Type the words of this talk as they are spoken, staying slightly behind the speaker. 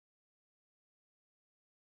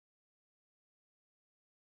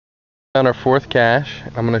Found our fourth cache.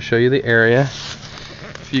 I'm going to show you the area.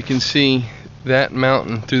 If you can see that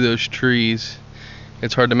mountain through those trees,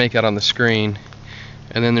 it's hard to make out on the screen.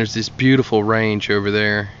 And then there's this beautiful range over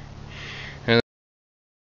there. And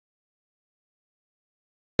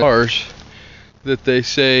bars that they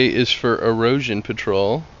say is for erosion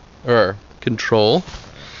control. And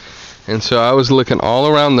so I was looking all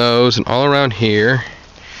around those and all around here.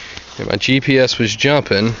 And my GPS was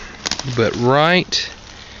jumping, but right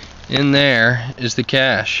in there is the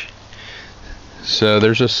cache. So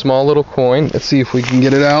there's a small little coin. Let's see if we can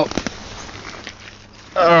get it out.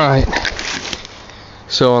 Alright.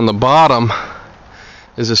 So on the bottom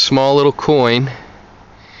is a small little coin,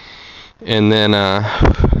 and then a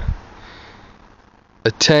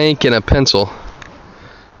tank and a pencil.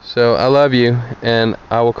 So I love you, and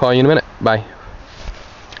I will call you in a minute. Bye.